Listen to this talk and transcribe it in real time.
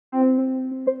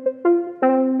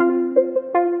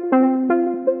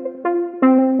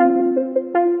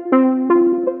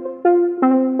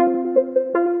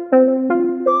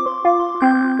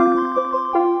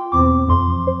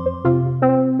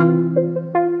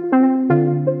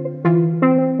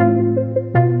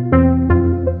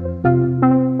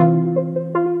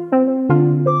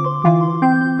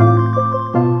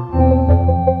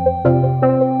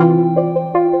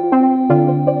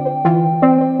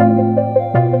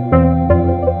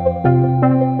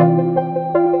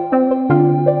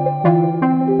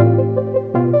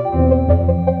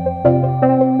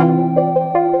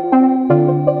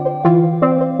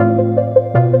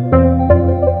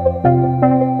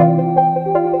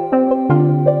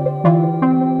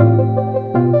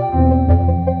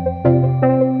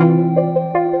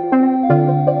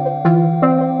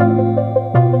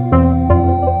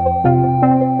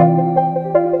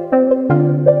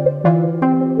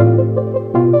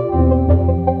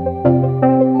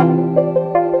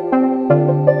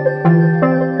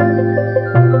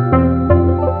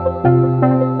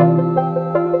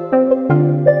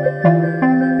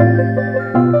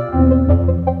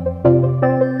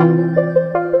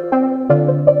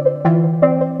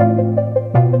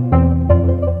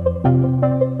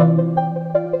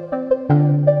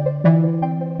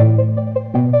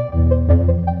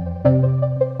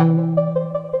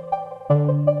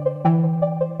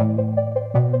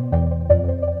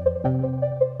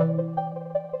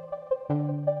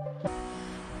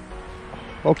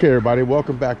Okay, everybody,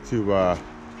 welcome back to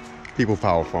People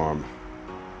Power Farm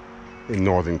in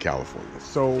Northern California.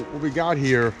 So what we got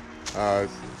here,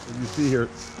 you see here,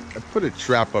 I put a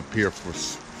trap up here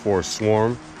for a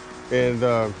swarm,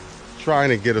 and trying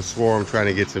to get a swarm, trying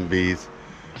to get some bees.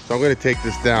 So I'm going to take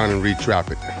this down and re-trap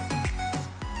it.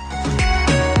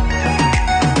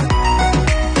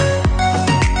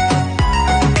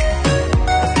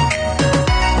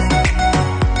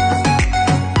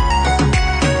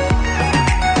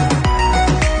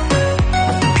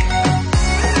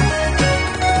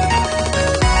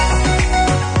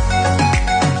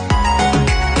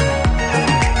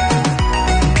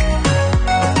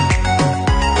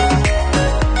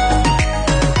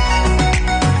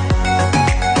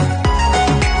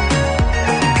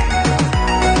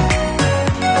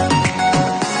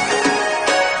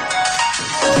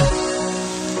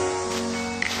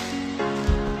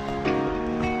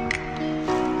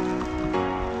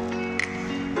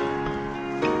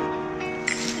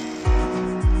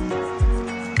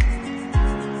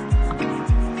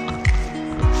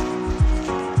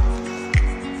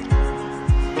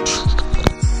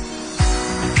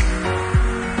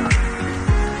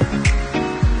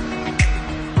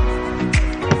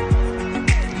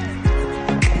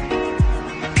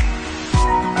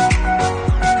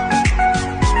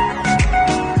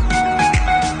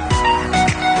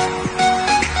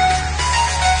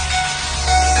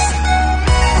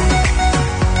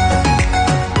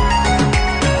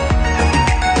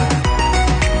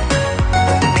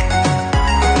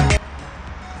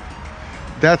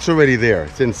 That's already there.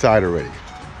 It's inside already.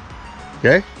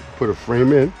 Okay? Put a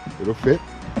frame in. It'll fit.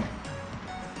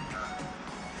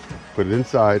 Put it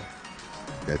inside.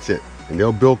 That's it. And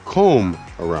they'll build comb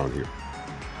around here.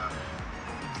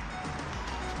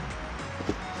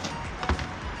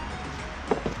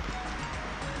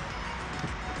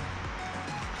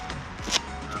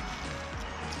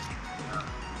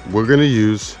 We're going to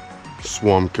use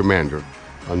Swarm Commander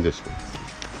on this one.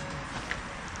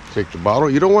 Take the bottle.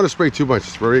 You don't want to spray too much.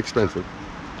 It's very expensive.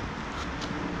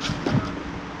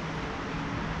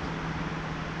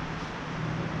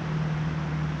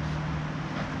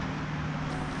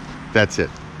 That's it.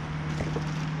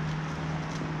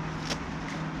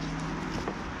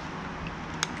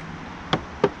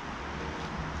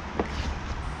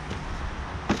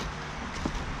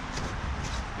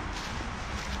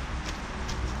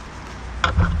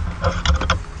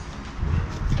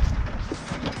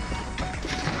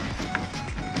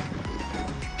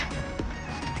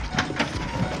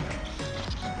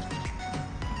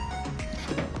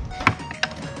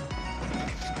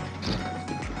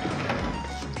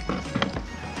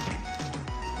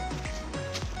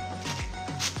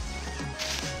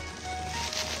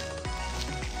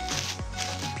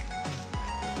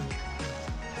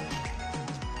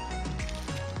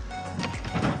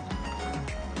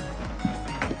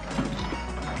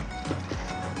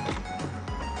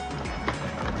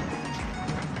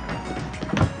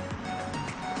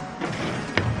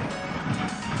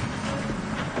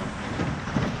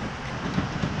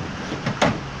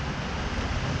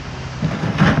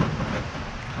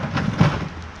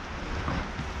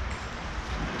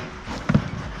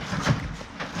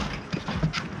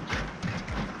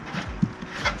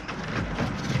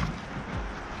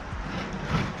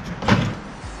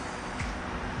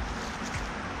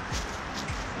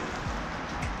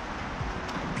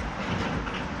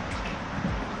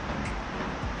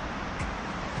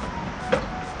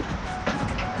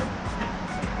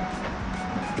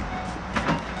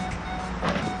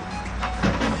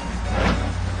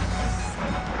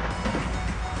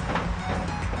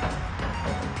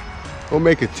 Don't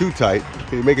make it too tight.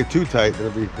 If you make it too tight,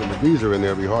 then when the bees are in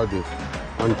there, it'll be hard to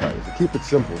untie. So keep it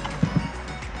simple.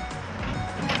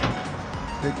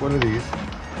 Take one of these.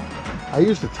 I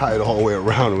used to tie it all the way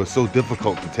around. It was so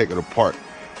difficult to take it apart.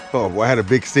 Oh, well, I had a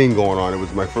big scene going on. It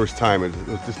was my first time.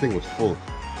 This thing was full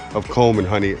of comb and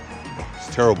honey. Oh,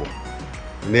 it's terrible.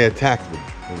 And they attacked me.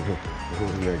 It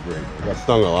wasn't that great. I got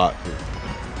stung a lot too.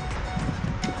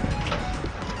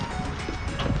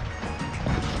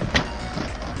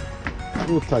 A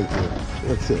little tight there.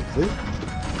 That's it, see?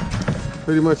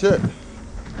 Pretty much it.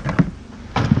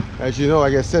 As you know,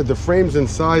 like I said, the frame's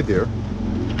inside there.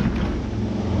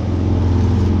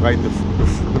 Right,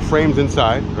 the frame's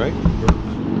inside, right?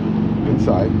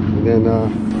 Inside, and then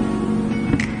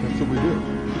that's what we do.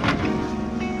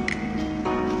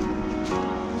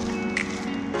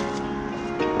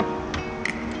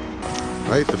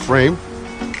 Right, the frame.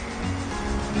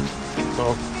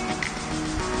 So,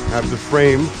 have the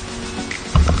frame.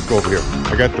 Let's go over here.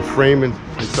 I got the frame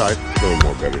inside. A little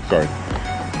more better, sorry.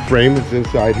 Frame is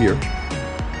inside here.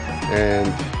 And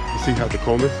you see how the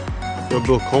comb is? They'll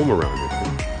build comb around it.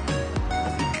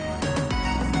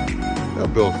 They'll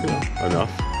build, you know,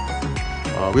 enough.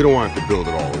 We don't want it to build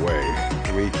it all the way.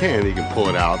 I mean, you can pull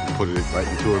it out and put it right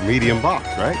into a medium box,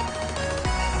 right?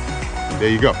 There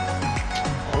you go.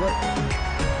 All right.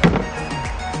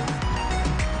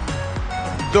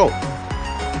 So,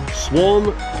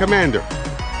 Swarm Commander.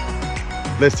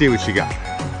 Let's see what you got.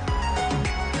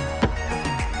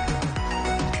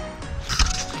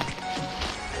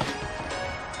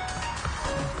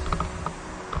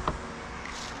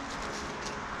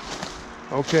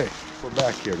 Okay, we're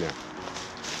back here now.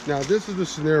 Now this is the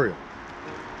scenario.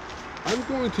 I'm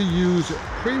going to use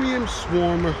Premium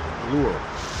Swarm Lure.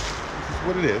 This is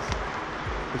what it is.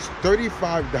 It's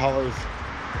 $35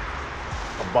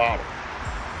 a bottle.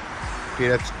 Okay,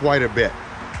 that's quite a bit.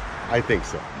 I think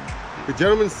so. The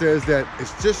gentleman says that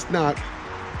it's just not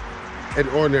an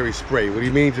ordinary spray. What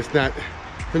he means, it's not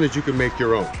something that you can make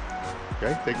your own.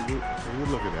 Okay, take a good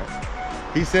look at that.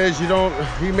 He says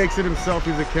he makes it himself.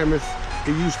 He's a chemist.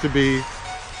 He used to be,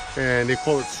 and they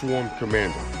call it Swarm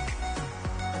Commander.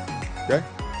 Okay?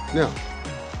 Now,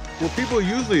 what people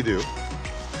usually do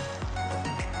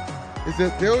is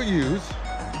that they'll use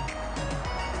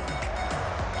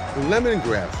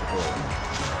lemongrass oil.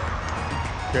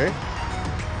 Okay?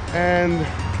 And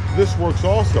this works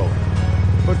also.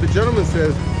 But the gentleman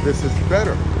says this is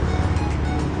better.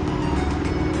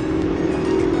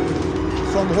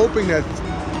 So I'm hoping that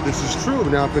this is true.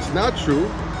 Now, if it's not true,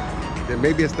 then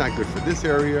maybe it's not good for this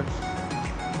area.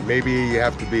 Maybe you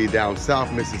have to be down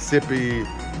south, Mississippi,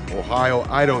 Ohio,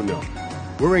 I don't know.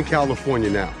 We're in California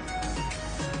now.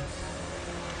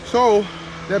 So,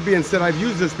 that being said, I've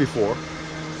used this before.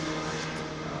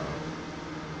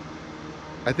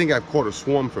 I think I've caught a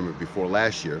swarm from it before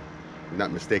last year. If I'm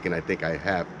not mistaken, I think I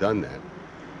have done that.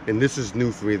 And this is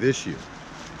new for me this year.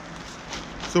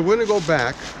 So we're gonna go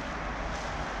back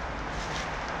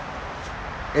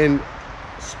and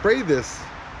spray this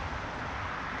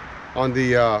on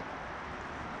the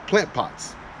plant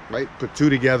pots, right? Put two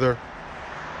together,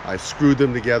 I screwed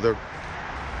them together,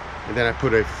 and then I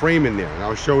put a frame in there, and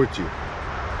I'll show it to you.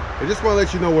 I just want to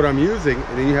let you know what I'm using,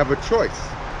 and then you have a choice,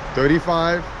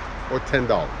 $35 or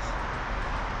 $10.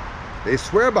 They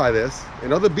swear by this,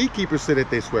 and other beekeepers say that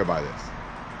they swear by this.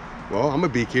 Well, I'm a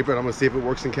beekeeper, and I'm gonna see if it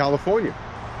works in California.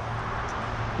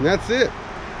 And that's it.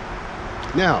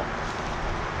 Now,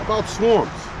 about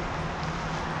swarms.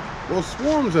 Well,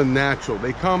 swarms are natural.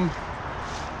 They come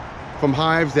from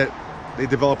hives that they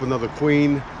develop another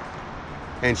queen,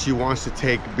 and she wants to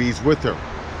take bees with her.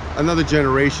 Another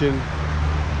generation,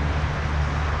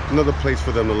 another place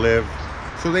for them to live.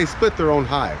 So they split their own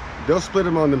hive. They'll split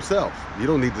them on themselves. You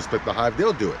don't need to split the hive,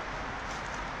 they'll do it.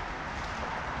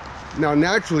 Now,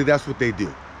 naturally, that's what they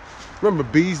do. Remember,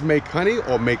 bees make honey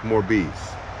or make more bees.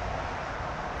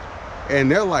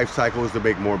 And their life cycle is to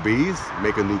make more bees,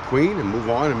 make a new queen, and move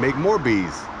on and make more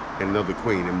bees, and another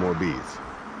queen and more bees.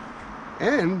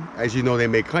 And, as you know, they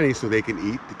make honey so they can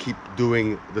eat, to keep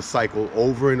doing the cycle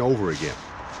over and over again.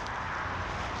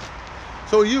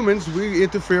 So humans, we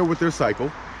interfere with their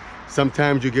cycle.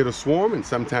 Sometimes you get a swarm, and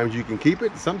sometimes you can keep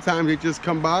it. Sometimes they just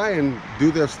come by and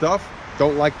do their stuff,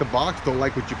 don't like the box, don't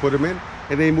like what you put them in,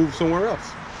 and they move somewhere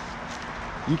else.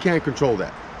 You can't control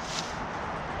that.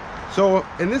 So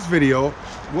in this video,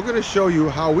 we're going to show you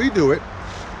how we do it,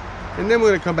 and then we're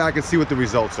going to come back and see what the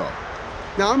results are.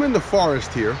 Now, I'm in the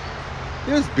forest here.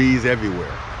 There's bees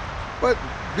everywhere, but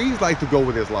bees like to go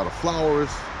where there's a lot of flowers,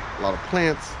 a lot of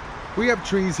plants. We have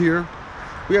trees here.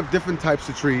 We have different types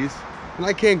of trees. And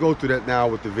I can't go through that now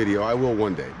with the video. I will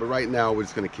one day, but right now we're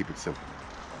just going to keep it simple.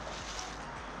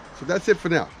 So that's it for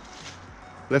now.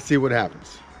 Let's see what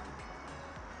happens.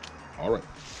 All right.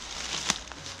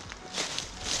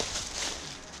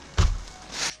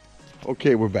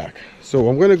 Okay, we're back. So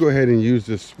I'm going to go ahead and use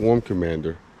this swarm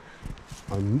commander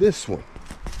on this one.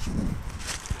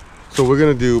 So we're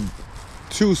going to do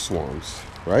 2 swarms,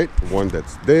 right? One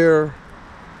that's there,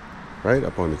 right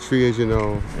up on the tree, as you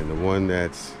know, and the one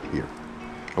that's here.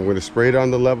 I'm going to spray it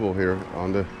on the level here,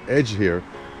 on the edge here,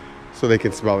 so they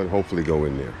can smell it and hopefully go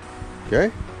in there. Okay?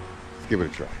 Let's give it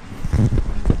a try.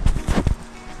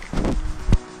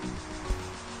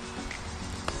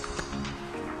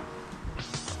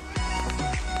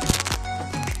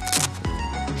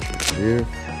 Here.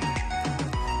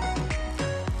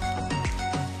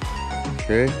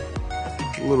 Okay?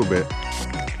 A little bit.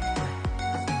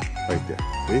 Right there.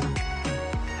 See?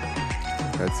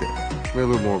 That's it. Maybe a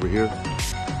little more over here.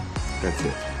 That's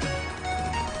it.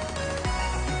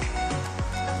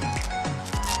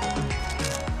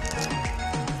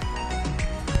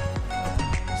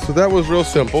 So that was real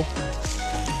simple.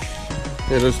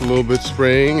 Yeah, just a little bit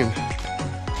spraying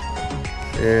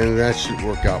and that should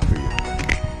work out for you.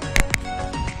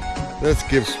 Let's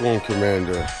give Swarm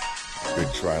Commander a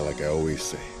good try, like I always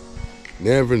say.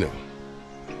 Never know.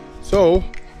 So,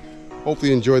 hopefully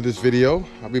you enjoyed this video.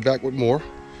 I'll be back with more.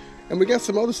 And we got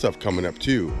some other stuff coming up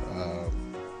too.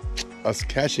 Us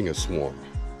catching a swarm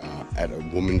at a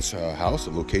woman's house,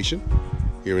 a location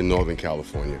here in Northern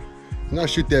California. And I'll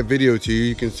shoot that video to you.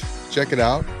 You can check it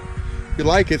out. If you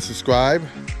like it, subscribe.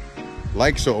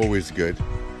 Likes are always good.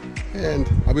 And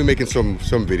I'll be making some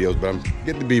videos, but I'm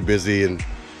getting to be busy and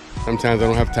sometimes I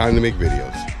don't have time to make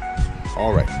videos.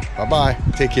 All right, bye-bye.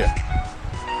 Take care.